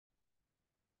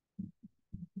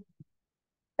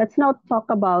Let's now talk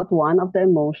about one of the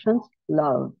emotions,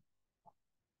 love.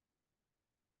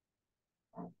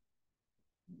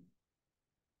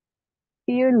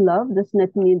 Here, love does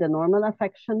not mean the normal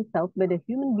affection felt by the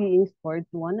human beings towards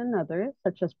one another,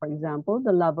 such as, for example,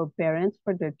 the love of parents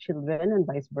for their children and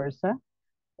vice versa,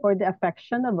 or the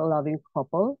affection of a loving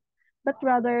couple, but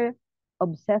rather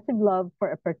obsessive love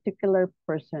for a particular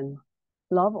person.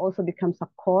 Love also becomes a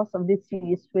cause of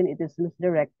disease when it is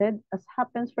misdirected, as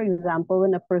happens, for example,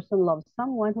 when a person loves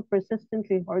someone who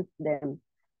persistently hurts them,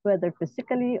 whether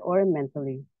physically or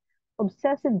mentally.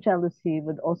 Obsessive jealousy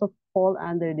would also fall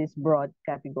under this broad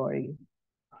category.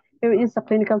 Here is a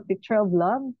clinical picture of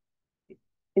love.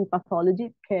 In pathology,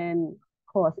 it can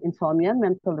cause insomnia,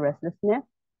 mental restlessness,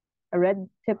 a red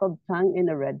tip of tongue in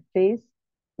a red face,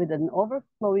 with an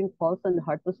overflowing pulse on the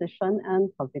heart position and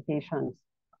palpitations.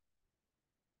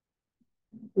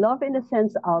 Love, in the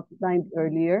sense outlined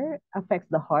earlier, affects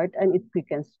the heart and it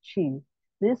quickens chi.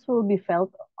 This will be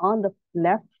felt on the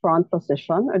left front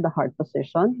position or the heart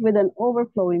position with an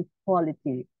overflowing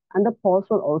quality, and the pulse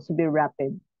will also be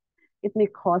rapid. It may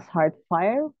cause heart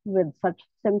fire with such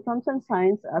symptoms and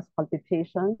signs as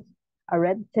palpitations, a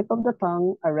red tip of the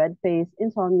tongue, a red face,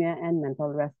 insomnia, and mental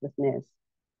restlessness.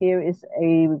 Here is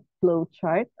a flow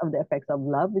chart of the effects of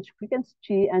love, which quickens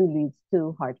chi and leads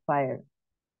to heart fire.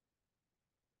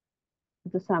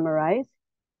 To summarize,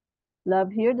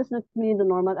 love here does not mean the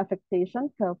normal affection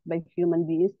felt by human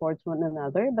beings towards one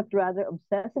another, but rather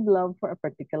obsessive love for a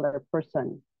particular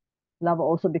person. Love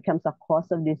also becomes a cause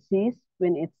of disease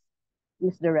when it's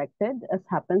misdirected, as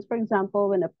happens, for example,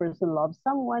 when a person loves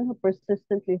someone who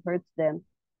persistently hurts them,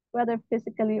 whether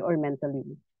physically or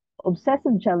mentally.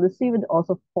 Obsessive jealousy would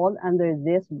also fall under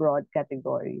this broad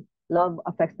category. Love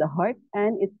affects the heart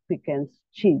and it quickens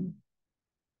chi.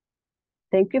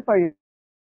 Thank you for your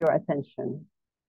attention.